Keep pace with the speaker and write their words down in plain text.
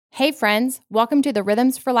Hey friends, welcome to the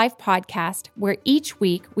Rhythms for Life podcast, where each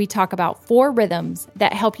week we talk about 4 rhythms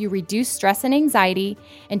that help you reduce stress and anxiety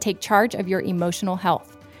and take charge of your emotional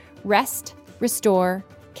health. Rest, restore,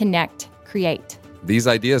 connect, create. These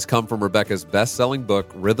ideas come from Rebecca's best-selling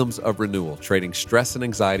book, Rhythms of Renewal, Trading Stress and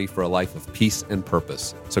Anxiety for a Life of Peace and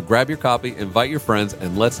Purpose. So grab your copy, invite your friends,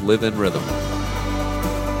 and let's live in rhythm.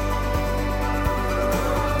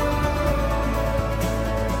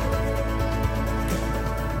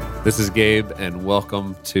 This is Gabe, and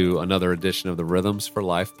welcome to another edition of the Rhythms for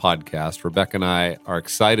Life podcast. Rebecca and I are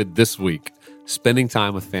excited this week, spending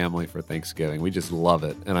time with family for Thanksgiving. We just love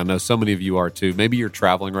it, and I know so many of you are too. Maybe you're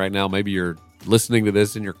traveling right now. Maybe you're listening to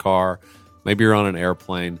this in your car. Maybe you're on an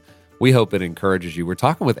airplane. We hope it encourages you. We're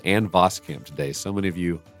talking with Ann Voskamp today. So many of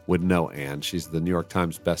you would know Ann. She's the New York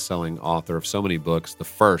Times best-selling author of so many books. The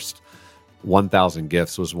first, 1,000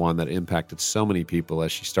 Gifts, was one that impacted so many people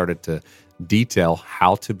as she started to detail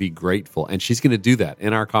how to be grateful. And she's going to do that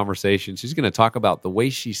in our conversation. She's going to talk about the way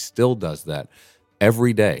she still does that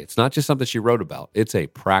every day. It's not just something she wrote about. It's a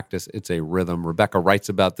practice. It's a rhythm. Rebecca writes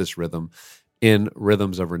about this rhythm in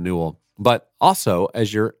Rhythms of Renewal. But also,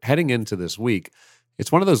 as you're heading into this week,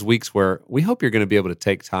 it's one of those weeks where we hope you're going to be able to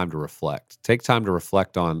take time to reflect. Take time to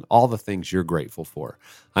reflect on all the things you're grateful for.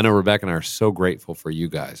 I know Rebecca and I are so grateful for you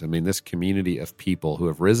guys. I mean, this community of people who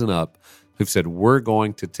have risen up, who've said, we're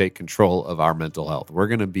going to take control of our mental health. We're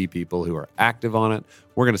going to be people who are active on it.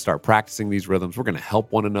 We're going to start practicing these rhythms. We're going to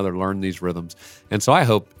help one another learn these rhythms. And so I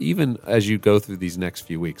hope, even as you go through these next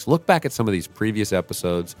few weeks, look back at some of these previous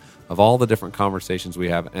episodes of all the different conversations we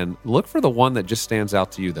have and look for the one that just stands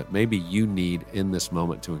out to you that maybe you need in this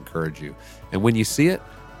moment to encourage you. And when you see it,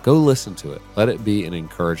 go listen to it. Let it be an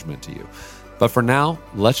encouragement to you. But for now,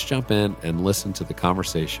 let's jump in and listen to the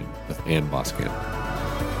conversation with Ann Voskamp.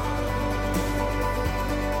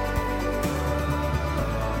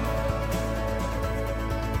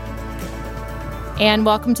 Ann,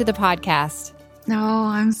 welcome to the podcast. Oh,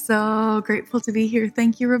 I'm so grateful to be here.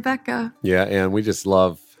 Thank you, Rebecca. Yeah, and we just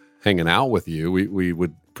love hanging out with you. We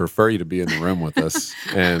would prefer you to be in the room with us,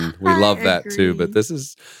 and we love that too. But this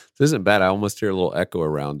isn't bad. I almost hear a little echo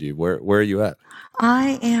around you. Where are you at?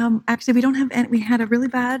 I am actually. We don't have any. We had a really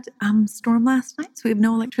bad storm last night, so we have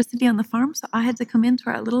no electricity on the farm. So I had to come into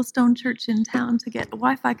our little stone church in town to get a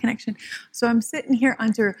Wi-Fi connection. So I'm sitting here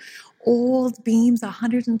under old beams,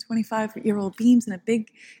 125-year-old beams in a big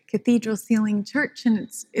cathedral ceiling church, and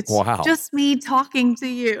it's wow. Just me talking to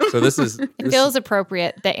you. So it feels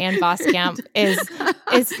appropriate that Ann Voskamp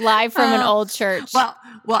is live from an old church.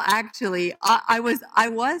 Well, actually, I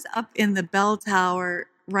was up in the bell tower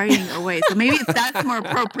writing away, so maybe that's more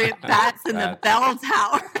appropriate. That's in the bell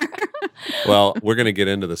tower. Well, we're going to get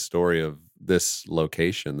into the story of this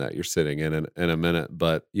location that you're sitting in a minute,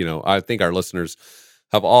 but I think our listeners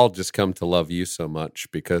have all just come to love you so much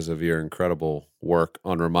because of your incredible work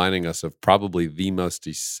on reminding us of probably the most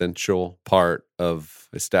essential part of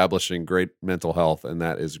establishing great mental health, and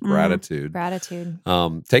that is gratitude. Gratitude.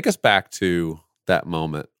 Take us back to that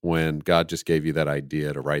moment when God just gave you that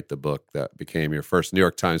idea to write the book that became your first New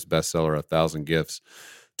York Times bestseller, 1,000 Gifts.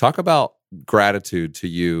 Talk about gratitude to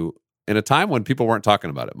you in a time when people weren't talking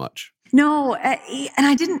about it much. No, and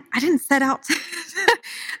I didn't set out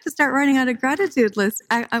to start writing out a gratitude list.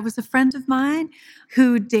 I was a friend of mine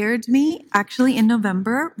who dared me, actually in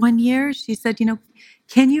November one year. She said,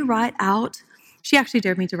 can you write out, she actually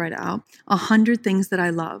dared me to write out 100 things that I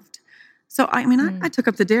loved. So, I took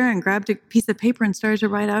up the dare and grabbed a piece of paper and started to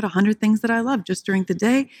write out 100 things that I loved just during the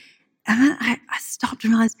day. And then I stopped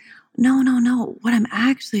and realized, no. What I'm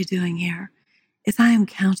actually doing here is I am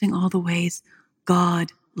counting all the ways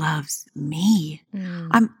God loves me.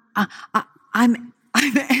 I'm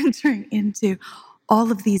entering into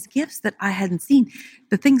all of these gifts that I hadn't seen,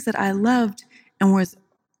 the things that I loved and was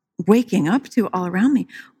waking up to all around me.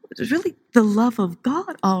 It was really the love of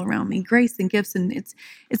God all around me, grace and gifts, and it's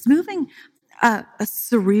moving a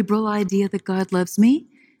cerebral idea that God loves me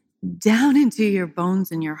down into your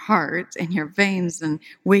bones and your heart and your veins, and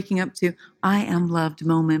waking up to, I am loved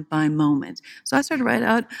moment by moment. So I started to write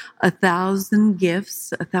out 1,000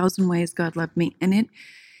 gifts, 1,000 ways God loved me. And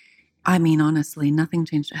honestly, nothing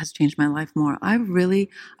has changed my life more.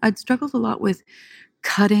 I'd struggled a lot with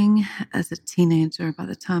cutting as a teenager. By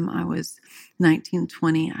the time I was 19,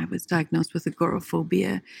 20, I was diagnosed with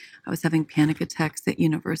agoraphobia. I was having panic attacks at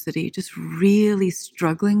university, just really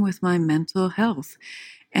struggling with my mental health.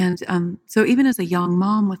 And so even as a young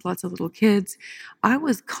mom with lots of little kids, I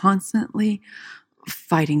was constantly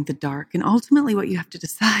fighting the dark. And ultimately what you have to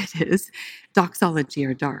decide is doxology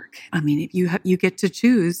or dark. You get to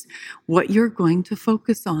choose what you're going to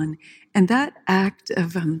focus on. And that act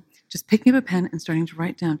of just picking up a pen and starting to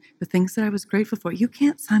write down the things that I was grateful for. You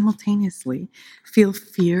can't simultaneously feel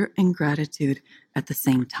fear and gratitude at the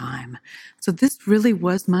same time. So this really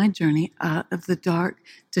was my journey out of the dark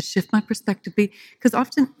to shift my perspective. Because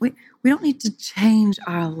often we don't need to change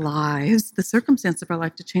our lives, the circumstance of our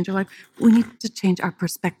life to change our life. We need to change our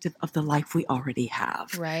perspective of the life we already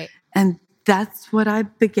have. Right. And that's what I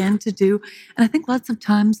began to do. And I think lots of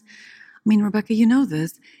times, I mean, Rebecca, you know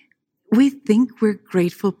this, we think we're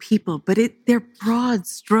grateful people, but they're broad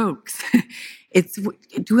strokes.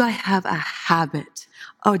 Do I have a habit,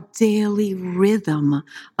 a daily rhythm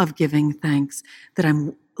of giving thanks, that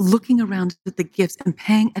I'm looking around at the gifts and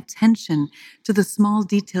paying attention to the small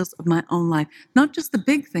details of my own life, not just the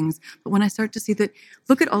big things, but when I start to see that,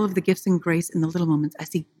 look at all of the gifts and grace in the little moments, I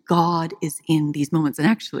see God is in these moments. And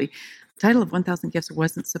actually, the title of 1,000 Gifts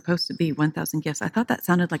wasn't supposed to be 1,000 Gifts. I thought that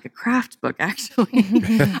sounded like a craft book, actually.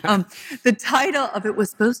 The title of it was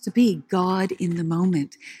supposed to be God in the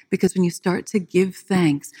Moment, because when you start to give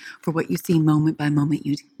thanks for what you see moment by moment,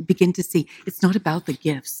 you begin to see it's not about the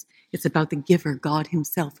gifts. It's about the giver. God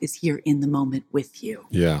himself is here in the moment with you.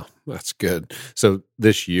 Yeah, that's good. So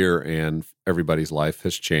this year and everybody's life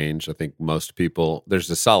has changed. I think most people, there's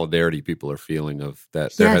a solidarity people are feeling of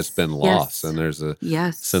that there has been loss, and there's a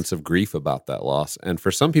sense of grief about that loss. And for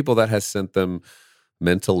some people that has sent them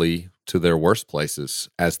mentally to their worst places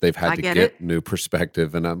as they've had to get new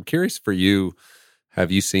perspective. And I'm curious for you, have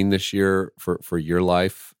you seen this year for your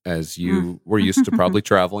life, as you were used to probably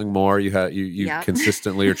traveling more? You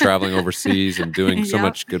consistently are traveling overseas and doing so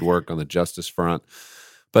much good work on the justice front.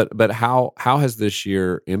 But how has this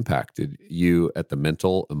year impacted you at the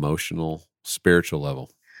mental, emotional, spiritual level?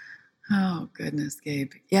 Oh goodness,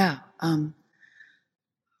 Gabe. Yeah.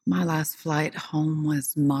 My last flight home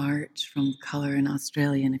was March from Color in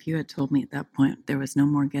Australia, and if you had told me at that point there was no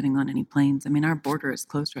more getting on any planes, I mean, our border is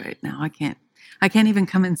closed right now. I can't even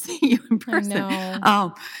come and see you in person.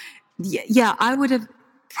 I would have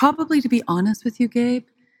probably, to be honest with you, Gabe,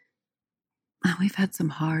 we've had some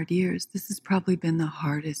hard years. This has probably been the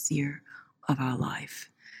hardest year of our life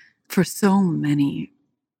for so many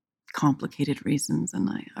complicated reasons. And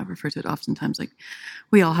I refer to it oftentimes like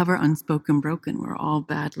we all have our unspoken broken. We're all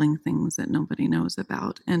battling things that nobody knows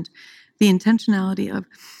about. And the intentionality of,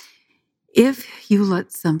 if you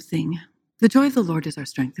let something, the joy of the Lord is our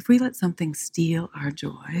strength. If we let something steal our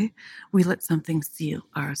joy, we let something steal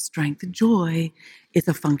our strength. Joy is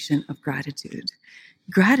a function of gratitude.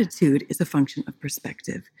 Gratitude is a function of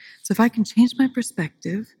perspective. So if I can change my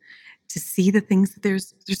perspective to see the things that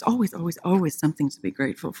there's always something to be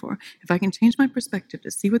grateful for. If I can change my perspective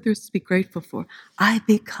to see what there's to be grateful for, I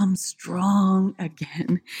become strong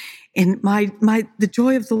again in the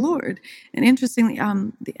joy of the Lord. And interestingly,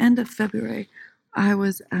 the end of February, I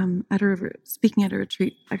was speaking at a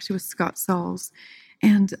retreat, actually with Scott Sauls,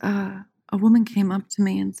 and a woman came up to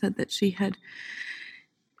me and said that she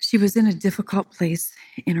was in a difficult place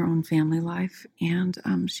in her own family life, and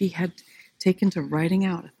she had taken to writing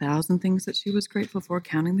out 1,000 things that she was grateful for,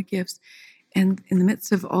 counting the gifts. And in the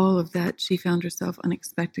midst of all of that, she found herself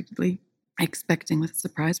unexpectedly expecting with a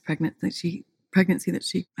surprise pregnancy that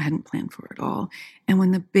she hadn't planned for at all. And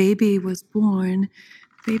when the baby was born,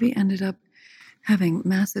 the baby ended up having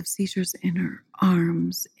massive seizures in her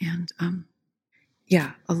arms. And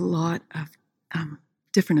a lot of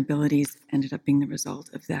different abilities ended up being the result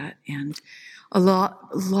of that. And a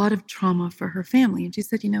lot of trauma for her family. And she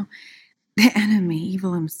said, the enemy,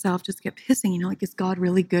 evil himself, just kept hissing, like, is God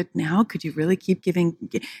really good now? Could you really keep giving?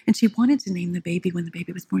 And she wanted to name the baby, when the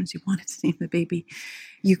baby was born, she wanted to name the baby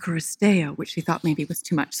Eucharisteo, which she thought maybe was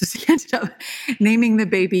too much. So she ended up naming the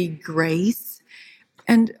baby Grace.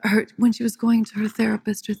 And when she was going to her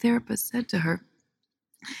therapist said to her,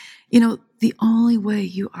 the only way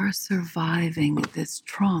you are surviving this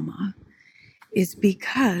trauma is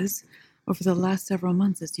because over the last several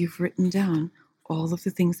months, as you've written down all of the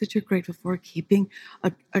things that you're grateful for, keeping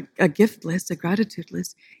a gift list, a gratitude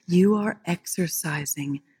list, you are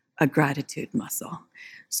exercising a gratitude muscle,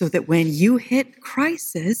 so that when you hit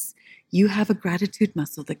crisis, you have a gratitude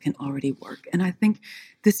muscle that can already work. And I think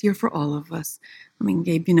this year for all of us, I mean,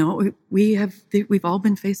 Gabe, we've all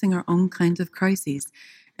been facing our own kinds of crises.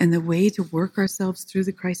 And the way to work ourselves through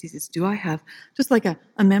the crises is, do I have just like a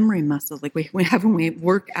memory muscle, like we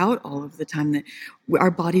work out all of the time, that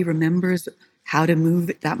our body remembers how to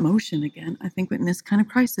move that motion again? I think in this kind of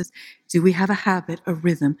crisis, do we have a habit, a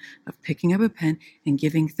rhythm of picking up a pen and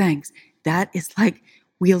giving thanks? That is like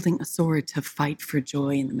wielding a sword to fight for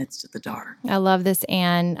joy in the midst of the dark. I love this,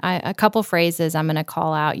 Anne. A couple phrases I'm going to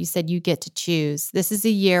call out. You said you get to choose. This is a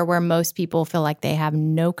year where most people feel like they have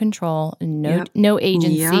no control, no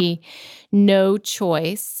agency, no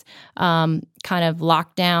choice. Kind of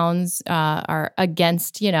lockdowns are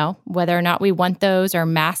against, whether or not we want those, or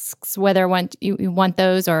masks, whether you want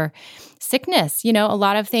those, or sickness, a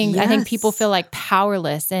lot of things. Yes. I think people feel like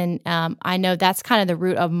powerless. And I know that's kind of the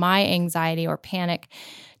root of my anxiety or panic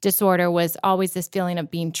disorder, was always this feeling of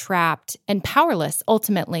being trapped and powerless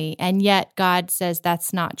ultimately. And yet God says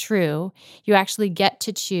that's not true. You actually get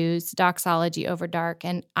to choose doxology over dark.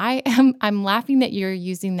 And I'm laughing that you're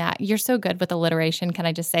using that. You're so good with alliteration. Can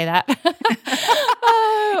I just say that?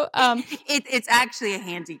 It's actually a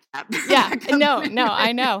handicap. Yeah, no,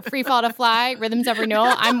 I know. Free fall to fly, rhythms of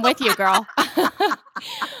renewal. I'm with you, girl.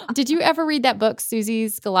 Did you ever read that book,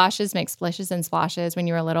 Susie's Galoshes Make Splishes and Splashes, when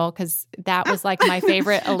you were little? Because that was like my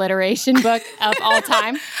favorite alliteration book of all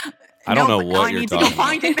time. I don't know what you're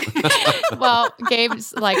talking about. Well,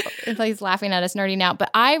 Gabe's he's laughing at us nerding out. But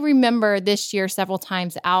I remember this year several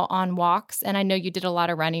times out on walks, and I know you did a lot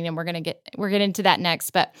of running, and we're getting into that next.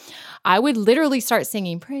 But I would literally start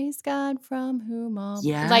singing "Praise God from whom all,"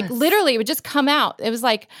 like literally, it would just come out. It was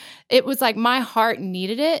like my heart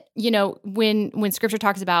needed it. When Scripture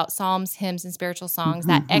talks about psalms, hymns, and spiritual songs,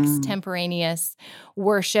 that extemporaneous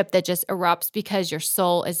worship that just erupts because your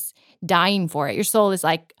soul is dying for it. Your soul is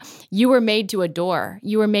like, you were made to adore.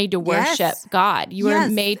 You were made to worship God. You were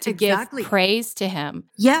made to give praise to Him.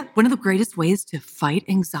 Yeah. One of the greatest ways to fight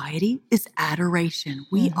anxiety is adoration.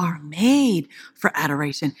 We are made for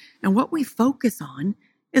adoration. And what we focus on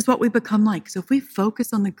is what we become like. So if we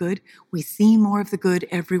focus on the good, we see more of the good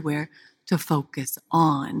everywhere to focus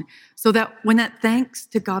on. So that when that thanks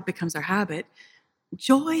to God becomes our habit,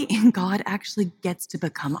 joy in God actually gets to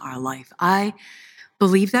become our life. I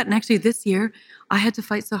believe that. And actually this year I had to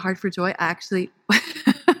fight so hard for joy. I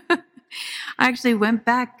actually went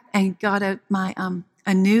back and got out my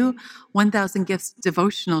a new 1,000 Gifts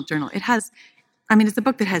devotional journal. It's a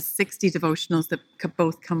book that has 60 devotionals that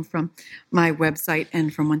both come from my website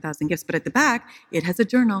and from 1,000 Gifts. But at the back, it has a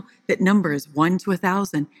journal that numbers 1 to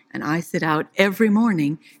 1,000. And I sit out every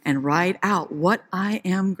morning and write out what I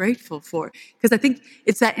am grateful for. Because I think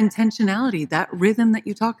it's that intentionality, that rhythm that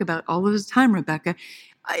you talk about all of the time, Rebecca.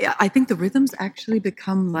 I think the rhythms actually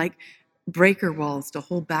become like breaker walls to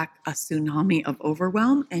hold back a tsunami of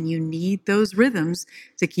overwhelm. And you need those rhythms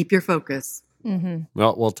to keep your focus. Mm-hmm.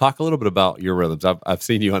 Well, we'll talk a little bit about your rhythms. I've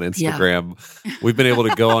seen you on Instagram. Yeah. We've been able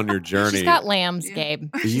to go on your journey. She's got lambs,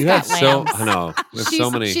 Gabe. You have so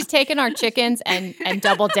many. She's taken our chickens and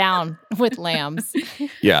doubled down with lambs.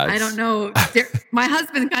 Yeah, I don't know. My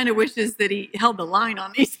husband kind of wishes that he held the line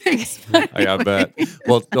on these things. I bet.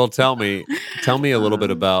 Well, tell me a little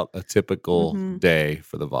bit about a typical day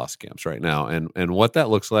for the Voskamps right now, and what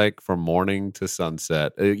that looks like from morning to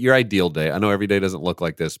sunset. Your ideal day. I know every day doesn't look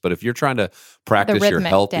like this, but if you're trying to practice your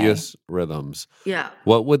healthiest rhythms,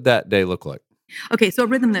 what would that day look like? Okay, so a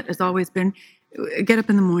rhythm that has always been, get up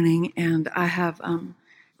in the morning, and I have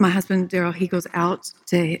my husband Daryl, he goes out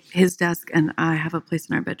to his desk and I have a place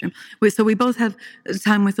in our bedroom. So we both have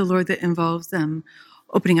time with the Lord that involves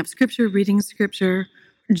opening up scripture, reading scripture,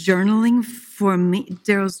 journaling. For me,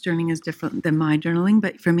 Daryl's journaling is different than my journaling,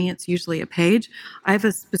 but for me it's usually a page. I have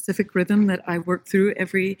a specific rhythm that I work through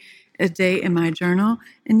every day in my journal,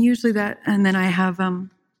 and usually that, and then I have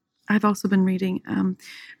I've also been reading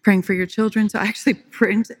Praying for Your Children. So I actually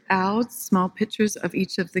print out small pictures of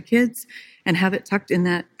each of the kids and have it tucked in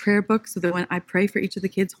that prayer book so that when I pray for each of the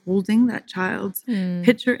kids, holding that child's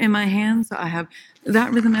picture in my hand. So I have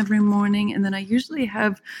that rhythm every morning. And then I usually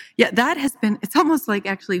have, that has been, it's almost like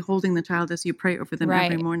actually holding the child as you pray over them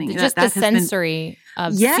every morning. Just the sensory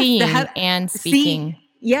of seeing and speaking.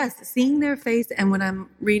 Yes, seeing their face. And when I'm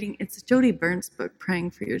reading, it's Jody Burns' book,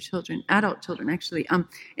 Praying for Your Children, adult children, actually. And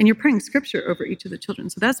you're praying scripture over each of the children.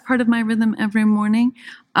 So that's part of my rhythm every morning.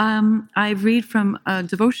 I read from a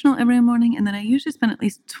devotional every morning, and then I usually spend at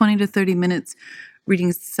least 20 to 30 minutes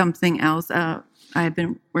reading something else. I've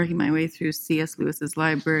been working my way through C.S. Lewis's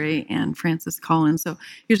library and Francis Collins. So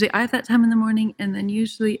usually I have that time in the morning, and then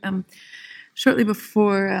usually shortly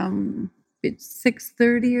before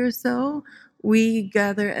 6:30 or so, we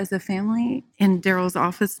gather as a family in Daryl's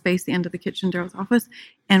office space, the end of the kitchen, Daryl's office,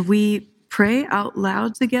 and we pray out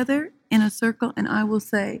loud together in a circle. And I will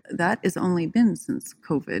say that has only been since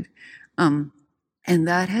COVID. And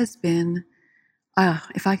that has been,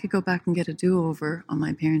 if I could go back and get a do-over on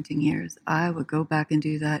my parenting years, I would go back and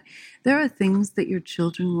do that. There are things that your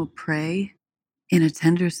children will pray, in a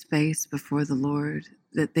tender space before the Lord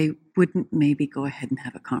that they wouldn't maybe go ahead and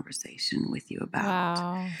have a conversation with you about.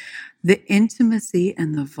 Wow. The intimacy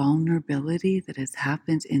and the vulnerability that has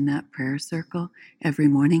happened in that prayer circle every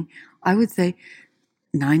morning, I would say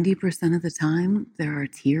 90% of the time, there are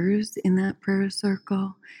tears in that prayer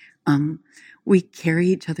circle. We carry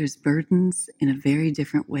each other's burdens in a very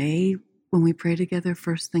different way when we pray together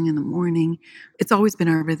first thing in the morning. It's always been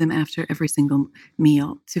our rhythm after every single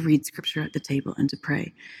meal to read scripture at the table and to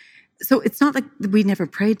pray. So it's not like we never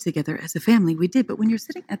prayed together as a family. We did, but when you're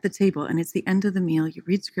sitting at the table and it's the end of the meal, you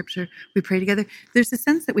read scripture, we pray together, there's a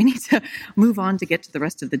sense that we need to move on to get to the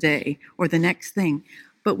rest of the day or the next thing.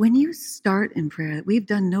 But when you start in prayer, we've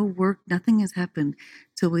done no work, nothing has happened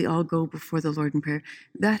till we all go before the Lord in prayer.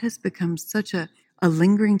 That has become such a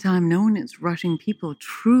lingering time. No one is rushing. People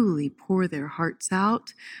truly pour their hearts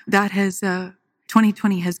out. That has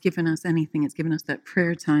 2020 has given us anything. It's given us that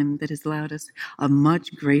prayer time that has allowed us a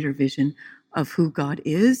much greater vision of who God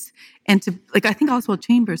is. And to, like, I think Oswald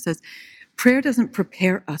Chambers says, prayer doesn't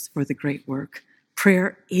prepare us for the great work.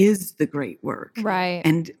 Prayer is the great work. Right.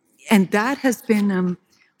 And that has been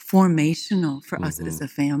formational for us as a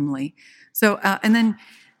family. So, and then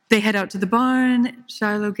they head out to the barn.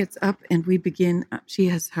 Shiloh gets up and we begin. She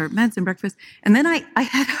has her meds and breakfast. And then I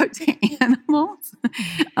head out to animals,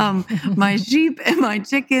 my sheep and my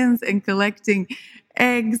chickens, and collecting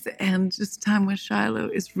eggs. And just time with Shiloh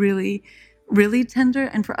is really, really tender.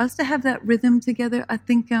 And for us to have that rhythm together, I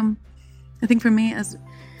think for me, as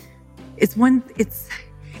it's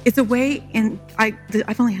a way. And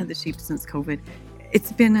I've only had the sheep since COVID.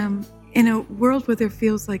 It's been in a world where there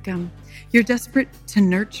feels like you're desperate to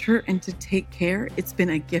nurture and to take care. It's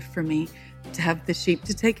been a gift for me to have the sheep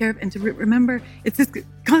to take care of and to remember. It's this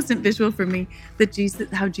constant visual for me that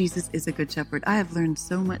how Jesus is a good shepherd. I have learned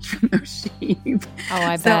so much from those sheep. Oh,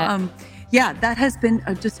 I bet. So, that has been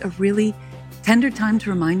just a really tender time to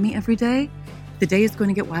remind me every day. The day is going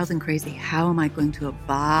to get wild and crazy. How am I going to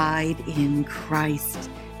abide in Christ,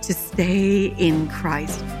 to stay in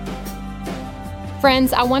Christ?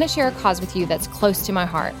 Friends, I want to share a cause with you that's close to my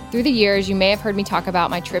heart. Through the years, you may have heard me talk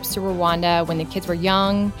about my trips to Rwanda when the kids were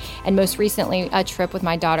young, and most recently, a trip with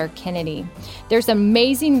my daughter, Kennedy. There's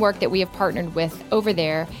amazing work that we have partnered with over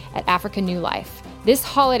there at Africa New Life. This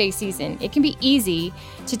holiday season, it can be easy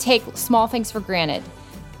to take small things for granted,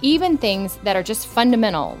 even things that are just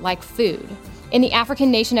fundamental, like food. In the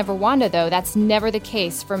African nation of Rwanda, though, that's never the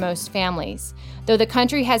case for most families. Though the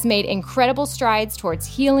country has made incredible strides towards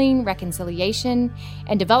healing, reconciliation,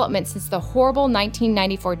 and development since the horrible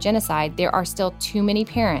 1994 genocide, there are still too many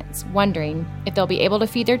parents wondering if they'll be able to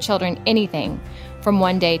feed their children anything from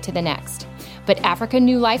one day to the next. But Africa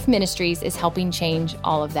New Life Ministries is helping change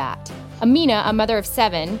all of that. Amina, a mother of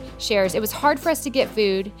 7, shares, "It was hard for us to get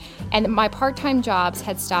food, and my part-time jobs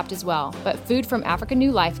had stopped as well. But food from Africa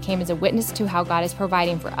New Life came as a witness to how God is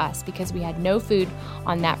providing for us because we had no food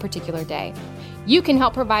on that particular day." You can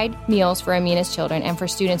help provide meals for Amina's children and for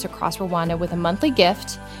students across Rwanda with a monthly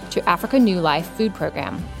gift to Africa New Life food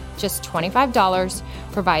program. Just $25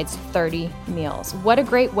 provides 30 meals. What a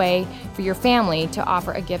great way for your family to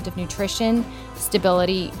offer a gift of nutrition,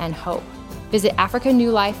 stability, and hope. Visit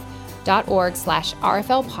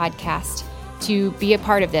africanewlife.org/RFL podcast to be a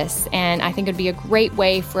part of this. And I think it'd be a great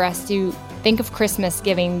way for us to think of Christmas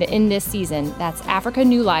giving in this season. That's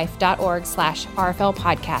africanewlife.org/RFL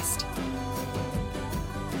podcast.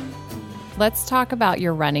 Let's talk about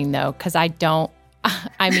your running, though, because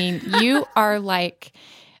you are like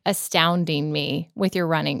astounding me with your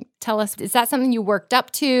running. Tell us, is that something you worked up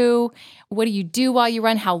to? What do you do while you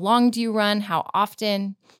run? How long do you run? How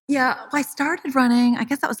often? Yeah, I started running, I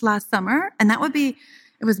guess that was last summer. And it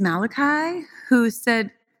was Malachi who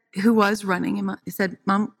was running. And he said,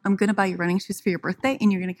 "Mom, I'm going to buy you running shoes for your birthday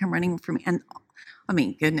and you're going to come running for me." And I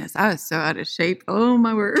mean, goodness, I was so out of shape. Oh,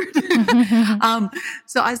 my word.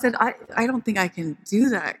 So I said, I don't think I can do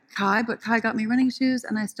that, Kai. But Kai got me running shoes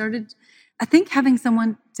and I think having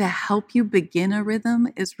someone to help you begin a rhythm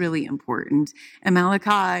is really important. And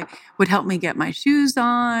Malachi would help me get my shoes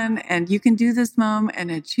on and "You can do this, Mom," and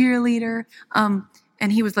a cheerleader.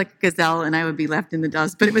 And he was like a gazelle and I would be left in the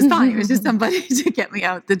dust, but it was fine. It was just somebody to get me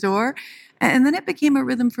out the door. And then it became a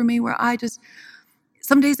rhythm for me where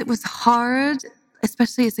some days it was hard,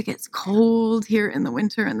 especially as it gets cold here in the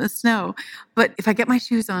winter and the snow. But if I get my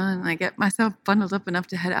shoes on and I get myself bundled up enough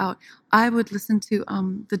to head out, I would listen to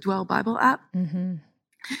the Dwell Bible app. Mm-hmm.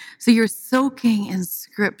 So you're soaking in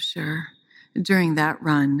scripture during that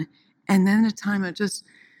run. And then a time of just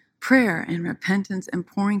prayer and repentance and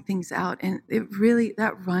pouring things out. And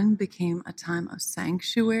that run became a time of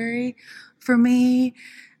sanctuary for me.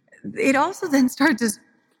 it also then started to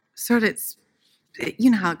sort of,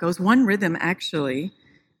 you know how it goes. One rhythm actually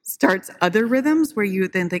starts other rhythms where you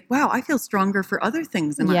then think, wow, I feel stronger for other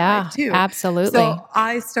things in my life too. Absolutely. So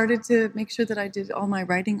I started to make sure that I did all my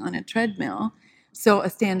writing on a treadmill. So a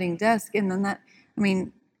standing desk. And then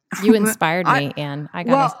you inspired me, Anne.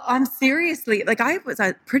 I'm seriously, like I was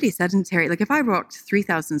pretty sedentary. Like if I walked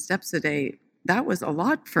 3,000 steps a day, that was a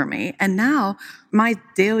lot for me. And now my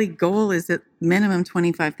daily goal is at minimum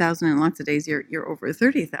 25,000, and lots of days you're over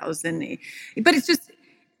 30,000. But it's just,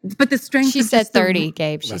 but the strength. She said 30,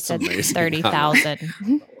 Gabe. She said amazing. 30,000.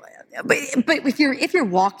 But if you're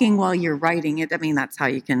walking while you're writing it, I mean, that's how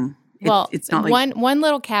you can. Well, it's not like one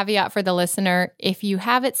little caveat for the listener: if you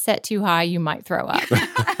have it set too high, you might throw up.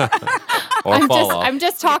 I'm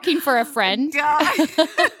just talking for a friend.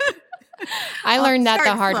 I learned that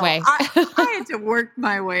the hard way. I had to work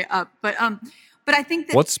my way up, but I think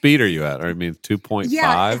that. What speed are you at? I mean,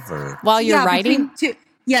 2.5 or while you're writing?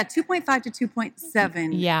 2.5 to 2.7.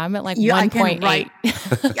 Yeah, I'm at like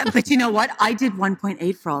 1.8. Yeah, but you know what? I did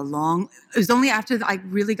 1.8 for a long. It was only after I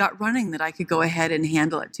really got running that I could go ahead and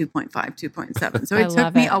handle at 2.5, 2.7. So it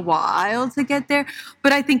took me a while to get there.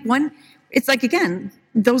 But I think it's like, again,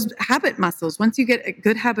 those habit muscles. Once you get a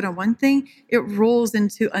good habit on one thing, it rolls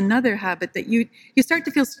into another habit that you start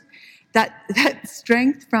to feel that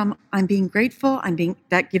strength from I'm being grateful.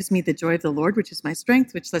 That gives me the joy of the Lord, which is my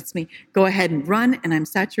strength, which lets me go ahead and run. And I'm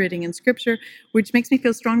saturating in Scripture, which makes me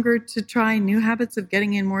feel stronger to try new habits of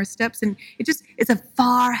getting in more steps. And it's a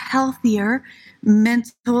far healthier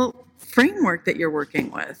mental framework that you're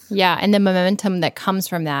working with. Yeah, and the momentum that comes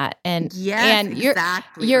from that. And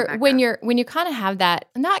exactly. You're when you kind of have that,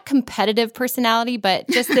 not competitive personality, but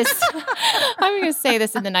just this I'm going to say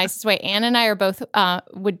this in the nicest way. Anne and I are both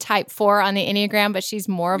would type 4 on the Enneagram, but she's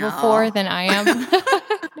more of a 4 than I am.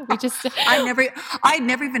 I'd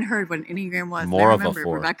never even heard what an Enneagram was. More of a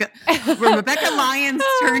 4. Rebecca Lyons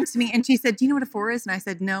turned to me and she said, "Do you know what a 4 is?" And I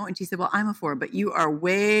said, "No." And she said, "Well, I'm a 4, but you are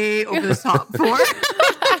way over the top 4."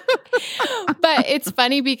 But it's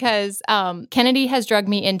funny because Kennedy has drugged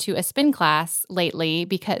me into a spin class lately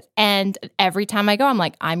and every time I go, I'm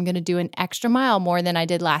like, I'm going to do an extra mile more than I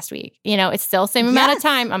did last week. You know, it's still the same amount of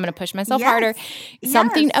time. I'm going to push myself harder.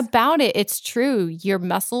 Something about it, it's true. Your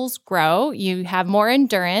muscles grow. You have more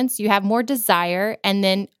endurance. You have more desire. And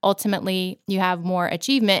then ultimately you have more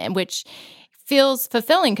achievement, which feels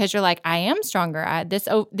fulfilling because you're like, I am stronger.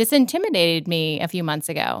 This intimidated me a few months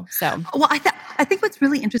ago. So, well, I think what's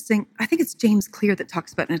really interesting, I think it's James Clear that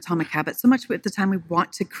talks about an atomic habit. So much at the time we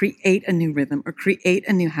want to create a new rhythm or create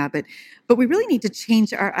a new habit, but we really need to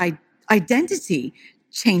change our identity.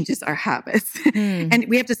 Changes our habits, and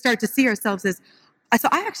we have to start to see ourselves as. So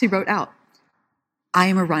I actually wrote out, I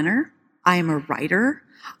am a runner. I am a writer.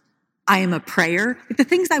 I am a prayer, like the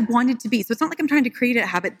things I wanted to be. So it's not like I'm trying to create a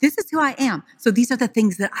habit. This is who I am. So these are the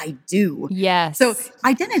things that I do. Yes. So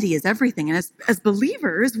identity is everything. And as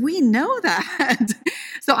believers, we know that.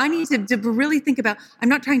 So I need to really think about, I'm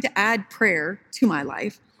not trying to add prayer to my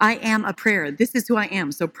life. I am a prayer. This is who I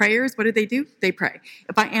am. So prayers, what do? They pray.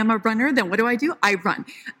 If I am a runner, then what do? I run.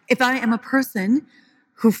 If I am a person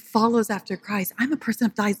who follows after Christ, I'm a person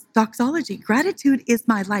of doxology. Gratitude is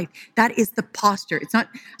my life. That is the posture. It's not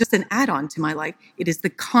just an add-on to my life. It is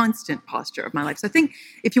the constant posture of my life. So I think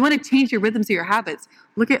if you want to change your rhythms or your habits,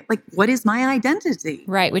 look at what is my identity?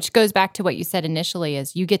 Right, which goes back to what you said initially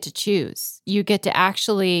is you get to choose. You get to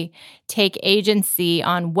actually take agency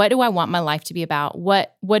on what do I want my life to be about?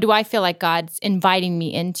 What do I feel like God's inviting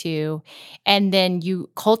me into? And then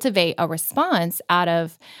you cultivate a response out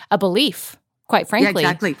of a belief. Quite frankly.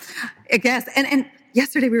 Yeah, exactly. I guess. And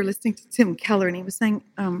yesterday we were listening to Tim Keller, and he was saying,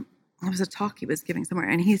 it was a talk he was giving somewhere,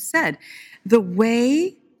 and he said, the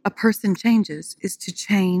way a person changes is to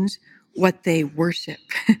change what they worship.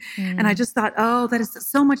 And I just thought, that is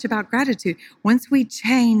so much about gratitude. Once we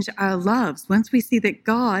change our loves, once we see that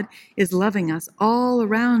God is loving us all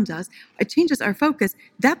around us, it changes our focus.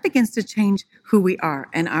 That begins to change who we are,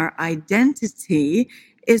 and our identity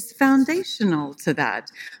is foundational to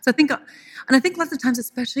that. So I think lots of times,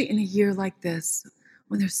 especially in a year like this,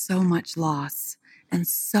 when there's so much loss and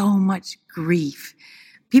so much grief,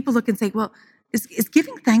 people look and say, well, is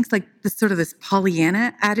giving thanks like this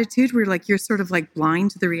Pollyanna attitude where you're sort of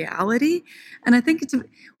blind to the reality? And I think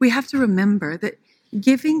we have to remember that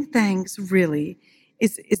giving thanks really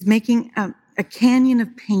is making a canyon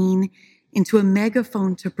of pain into a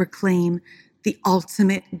megaphone to proclaim the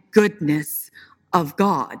ultimate goodness of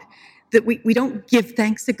God. That we don't give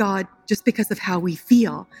thanks to God just because of how we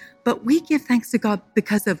feel, but we give thanks to God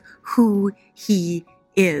because of who He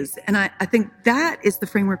is. And I think that is the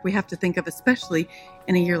framework we have to think of, especially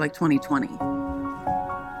in a year like 2020.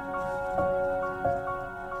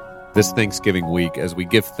 This Thanksgiving week, as we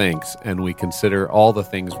give thanks and we consider all the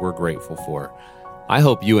things we're grateful for, I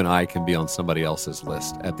hope you and I can be on somebody else's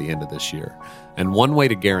list at the end of this year. And one way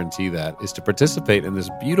to guarantee that is to participate in this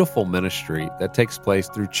beautiful ministry that takes place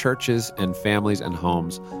through churches and families and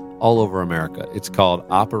homes all over America. It's called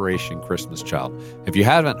Operation Christmas Child. If you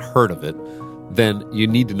haven't heard of it, then you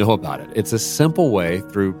need to know about it. It's a simple way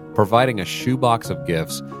through providing a shoebox of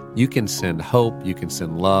gifts. You can send hope, you can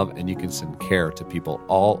send love, and you can send care to people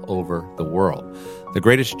all over the world. The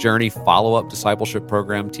Greatest Journey follow-up discipleship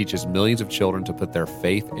program teaches millions of children to put their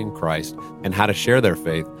faith in Christ and how to share their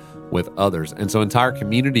faith with others. And so entire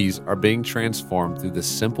communities are being transformed through this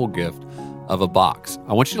simple gift of a box.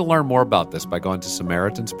 I want you to learn more about this by going to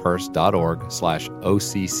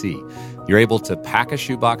SamaritansPurse.org/OCC. You're able to pack a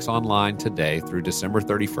shoebox online today through December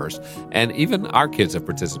 31st. And even our kids have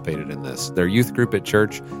participated in this. Their youth group at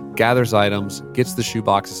church gathers items, gets the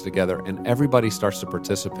shoeboxes together, and everybody starts to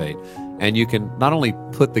participate. And you can not only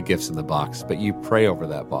put the gifts in the box, but you pray over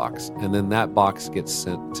that box. And then that box gets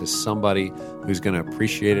sent to somebody who's going to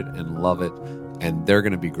appreciate it and love it. And they're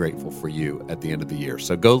going to be grateful for you at the end of the year.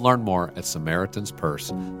 So go learn more at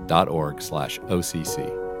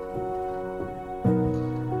SamaritansPurse.org/OCC.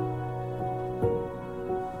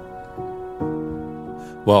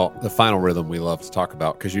 Well, the final rhythm we love to talk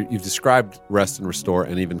about, because you've described rest and restore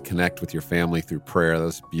and even connect with your family through prayer.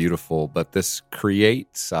 That's beautiful. But this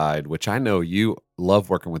create side, which I know you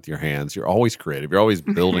love working with your hands. You're always creative. You're always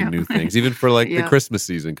building new things, even for like the Christmas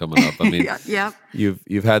season coming up. I mean,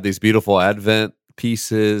 you've had these beautiful Advent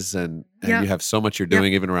pieces and you have so much you're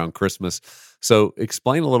doing even around Christmas. So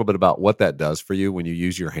explain a little bit about what that does for you when you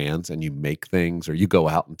use your hands and you make things, or you go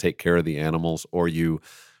out and take care of the animals, or you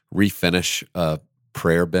refinish a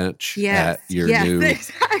prayer bench at your new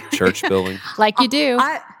church building. Like you do.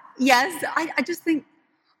 I just think,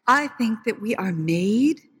 I think that we are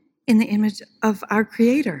made in the image of our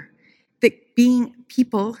Creator. That being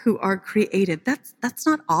people who are creative, that's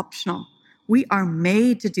not optional. We are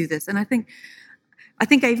made to do this. And I think I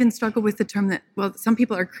even struggle with the term that, well, some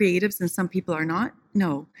people are creatives and some people are not.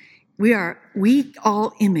 No, we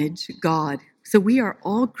all image God. So we are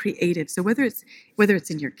all creative. So whether it's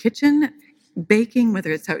in your kitchen, baking,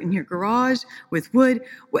 whether it's out in your garage with wood,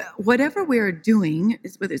 whatever we are doing,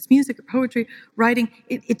 whether it's music or poetry, writing,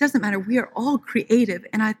 it doesn't matter. We are all creative.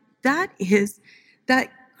 And that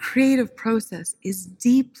creative process is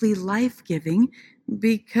deeply life-giving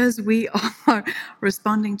because we are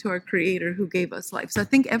responding to our Creator who gave us life. So I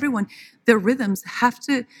think their rhythms have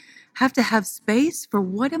to have space for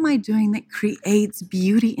what am I doing that creates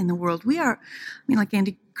beauty in the world. Like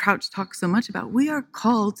Andy Crouch talks so much about, we are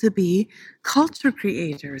called to be culture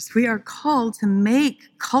creators. We are called to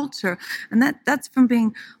make culture. And that's from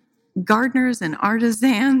being gardeners and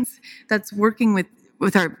artisans, that's working with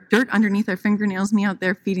our dirt underneath our fingernails, me out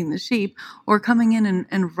there feeding the sheep, or coming in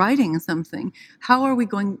and writing something. How are we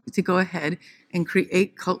going to go ahead and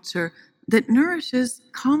create culture that nourishes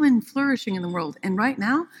common flourishing in the world? And right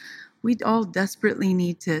now, we all desperately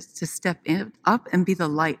need to step up and be the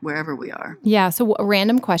light wherever we are. Yeah. So a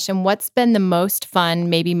random question. What's been the most fun,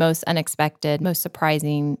 maybe most unexpected, most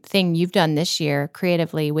surprising thing you've done this year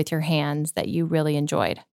creatively with your hands that you really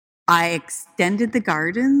enjoyed? I extended the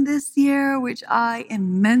garden this year, which I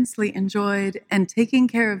immensely enjoyed, and taking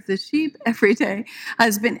care of the sheep every day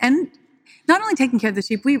has been, and not only taking care of the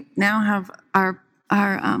sheep, we now have our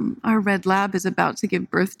red lab is about to give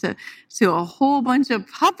birth to a whole bunch of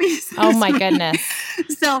puppies. Oh my goodness.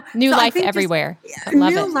 So new life everywhere.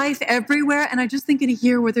 Life everywhere. And I just think in a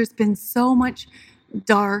year where there's been so much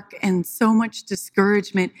dark and so much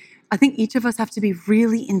discouragement, I think each of us have to be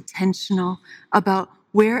really intentional about,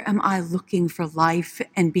 where am I looking for life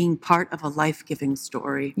and being part of a life-giving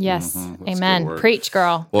story? Yes. Amen. Preach,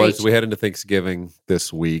 girl. Well, Preach. as we head into Thanksgiving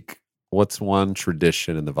this week, what's one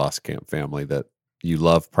tradition in the Voskamp family that you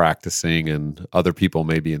love practicing and other people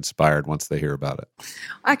may be inspired once they hear about it?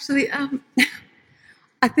 Actually,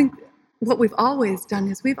 I think what we've always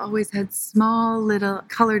done is we've always had small little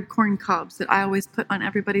colored corn cobs that I always put on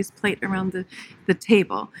everybody's plate around the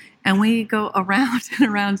table. And we go around and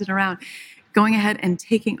around and around, going ahead and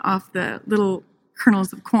taking off the little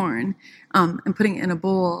kernels of corn and putting it in a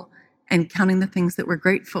bowl and counting the things that we're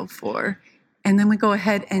grateful for. And then we go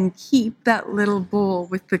ahead and keep that little bowl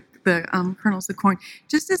with the kernels of corn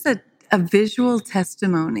just as a visual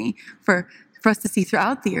testimony for for us to see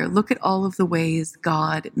throughout the year. Look at all of the ways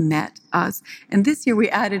God met us. And this year we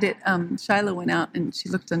added it. Shiloh went out and she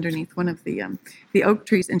looked underneath one of the oak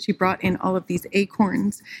trees, and she brought in all of these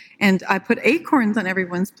acorns. And I put acorns on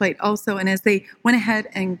everyone's plate also. And as they went ahead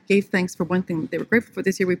and gave thanks for one thing that they were grateful for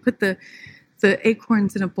this year, we put the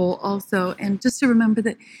acorns in a bowl also. And just to remember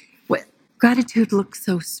that gratitude looks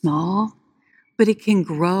so small, but it can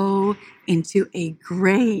grow into a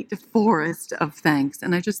great forest of thanks.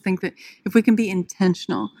 And I just think that if we can be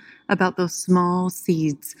intentional about those small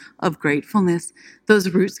seeds of gratefulness, those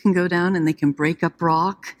roots can go down and they can break up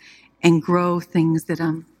rock and grow things that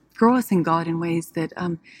grow us in God in ways that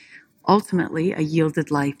ultimately a yielded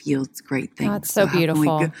life yields great things. Oh, it's so beautiful.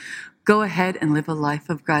 How can we go ahead and live a life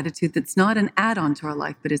of gratitude that's not an add-on to our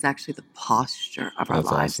life, but is actually the posture of our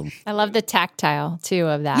lives. Awesome. I love the tactile too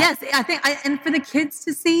of that. Yes, I think, and for the kids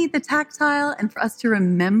to see the tactile, and for us to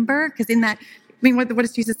remember, because in that, I mean, what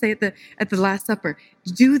does Jesus say at the Last Supper?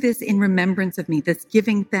 Do this in remembrance of me. This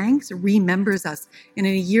giving thanks remembers us. And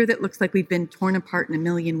in a year that looks like we've been torn apart in a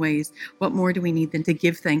million ways, what more do we need than to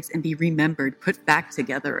give thanks and be remembered, put back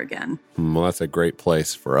together again? Well, that's a great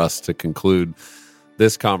place for us to conclude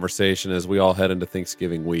this conversation as we all head into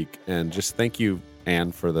Thanksgiving week. And just thank you,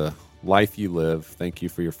 Anne, for the life you live. Thank you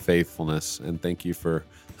for your faithfulness. And thank you for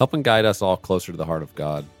helping guide us all closer to the heart of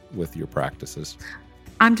God with your practices.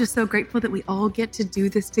 I'm just so grateful that we all get to do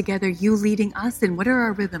this together, you leading us in what are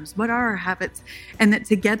our rhythms, what are our habits, and that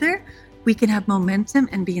together we can have momentum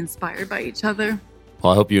and be inspired by each other.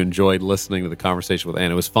 Well, I hope you enjoyed listening to the conversation with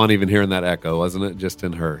Anne. It was fun even hearing that echo, wasn't it? Just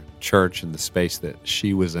in her church and the space that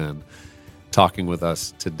she was in, talking with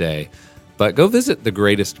us today. But go visit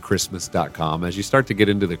thegreatestchristmas.com as you start to get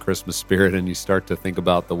into the Christmas spirit and you start to think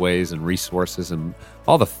about the ways and resources and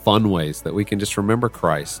all the fun ways that we can just remember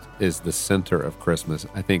Christ is the center of Christmas.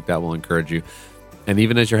 I think that will encourage you. And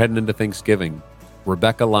even as you're heading into Thanksgiving,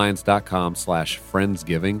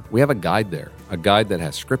 RebeccaLyons.com/Friendsgiving. We have a guide there, a guide that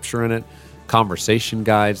has scripture in it, conversation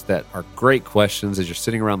guides that are great questions as you're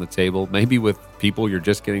sitting around the table, maybe with people you're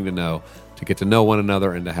just getting to get to know one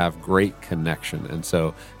another and to have great connection. And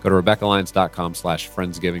so go to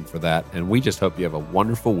RebeccaLyons.com/Friendsgiving for that. And we just hope you have a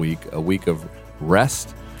wonderful week, a week of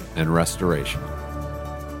rest and restoration.